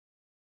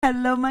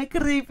Hello, my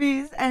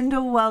creepies, and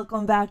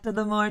welcome back to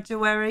the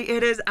mortuary.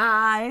 It is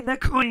I, the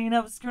Queen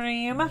of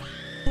Scream.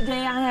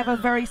 Today I have a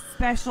very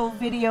special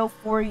video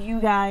for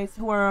you guys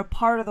who are a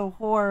part of the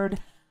Horde.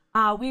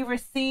 We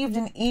received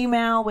an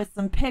email with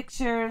some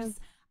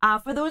pictures.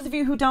 For those of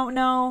you who don't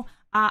know,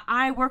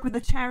 I work with a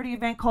charity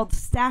event called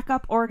Stack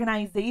Up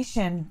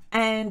Organization,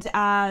 and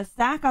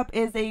Stack Up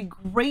is a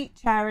great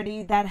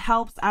charity that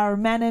helps our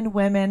men and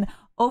women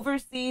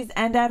overseas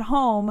and at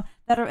home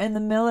that are in the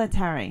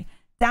military.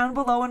 Down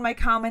below in my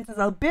comments is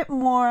a bit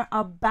more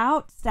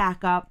about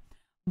Stack Up,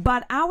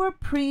 but our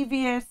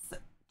previous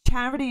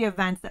charity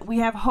events that we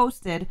have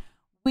hosted,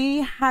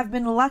 we have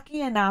been lucky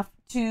enough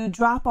to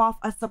drop off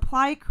a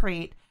supply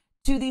crate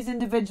to these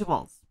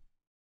individuals.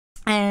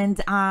 And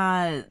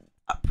a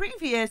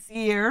previous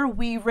year,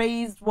 we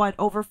raised,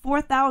 over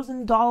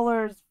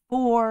 $4,000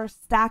 for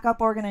Stack Up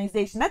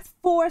Organization. That's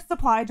 4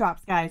 supply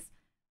drops, guys.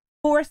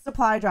 4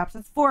 supply drops.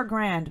 It's $4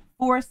 grand.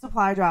 4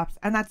 supply drops.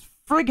 And that's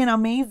friggin'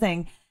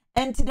 amazing.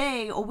 And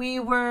today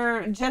we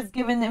were just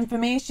given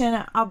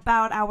information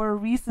about our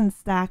recent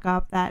stack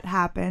up that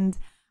happened.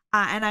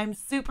 And I'm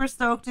super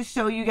stoked to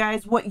show you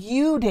guys what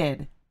you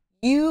did.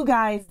 You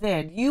guys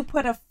did. You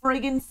put a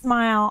friggin'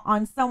 smile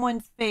on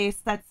someone's face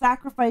that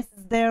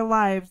sacrifices their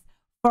lives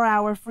for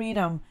our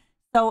freedom.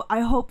 So I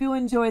hope you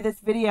enjoy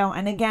this video.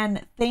 And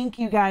again, thank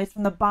you guys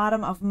from the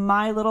bottom of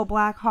my little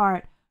black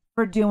heart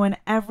for doing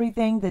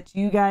everything that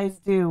you guys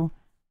do.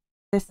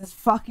 This is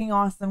fucking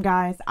awesome,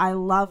 guys. I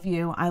love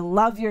you. I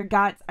love your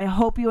guts. I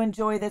hope you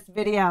enjoy this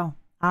video.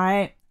 All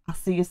right. I'll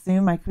see you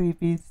soon, my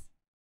creepies.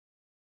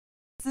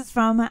 This is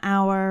from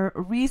our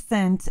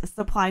recent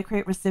supply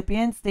crate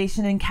recipient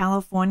stationed in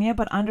California,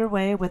 but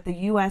underway with the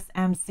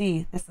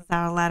U.S.M.C. This is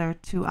our letter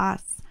to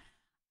us.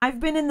 I've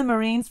been in the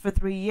Marines for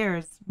 3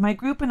 years. My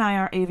group and I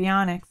are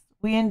avionics.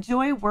 We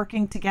enjoy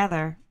working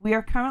together. We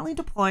are currently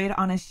deployed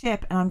on a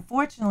ship, and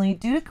unfortunately,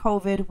 due to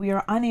COVID, we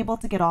are unable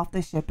to get off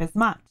the ship as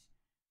much.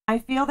 I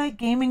feel that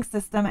gaming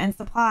system and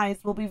supplies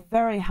will be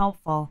very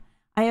helpful.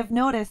 I have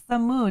noticed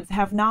some moods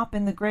have not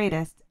been the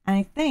greatest, and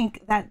I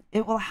think that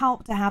it will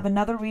help to have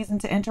another reason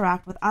to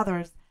interact with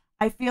others.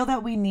 I feel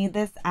that we need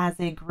this as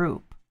a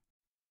group.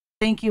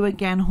 Thank you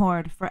again,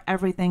 Horde, for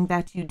everything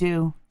that you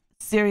do.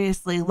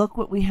 Seriously, look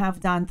what we have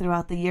done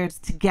throughout the years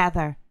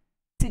together.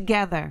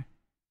 Together.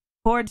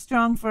 Horde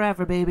Strong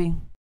forever, baby.